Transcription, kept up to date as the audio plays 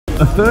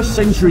a first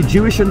century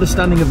Jewish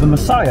understanding of the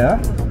Messiah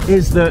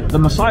is that the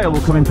Messiah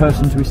will come in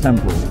person to his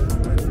temple.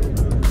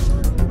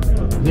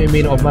 Do you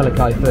mean of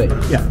Malachi 3?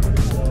 Yeah.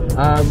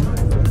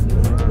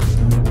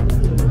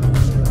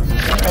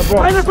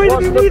 I'm afraid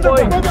of you neither.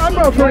 I'm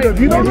not afraid of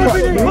you. Don't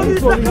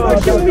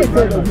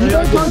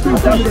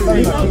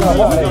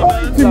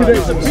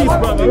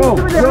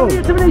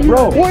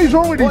Bro, what is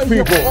wrong with these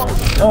people?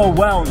 Oh,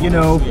 well, you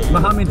know,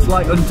 Muhammad's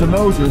like unto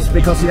Moses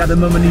because he had a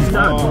mum and his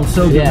dad. Well,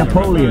 so did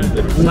Napoleon.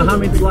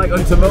 Muhammad's like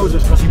unto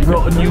Moses because he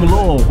brought a new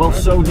law. Well,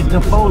 so did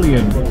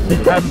Napoleon.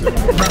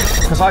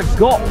 Because I've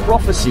got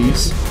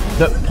prophecies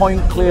that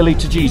point clearly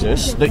to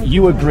Jesus, that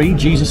you agree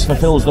Jesus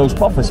fulfills those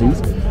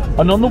prophecies.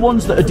 And on the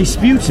ones that are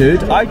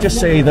disputed, I just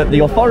say that the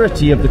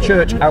authority of the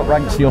church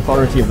outranks the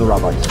authority of the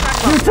rabbis.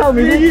 You tell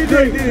me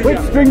which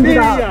string did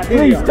I?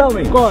 Please tell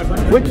me. Go on.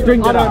 Which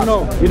string did I? don't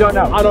know. You don't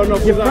know? I don't know.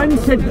 Your friend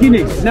said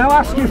Guinness. Now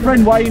ask your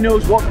friend why he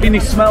knows what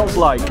Guinness smells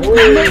like.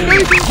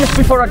 Just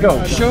before I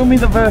go, show me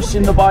the verse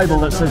in the Bible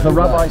that says the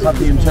rabbis have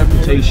the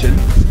interpretation.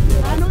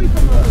 I know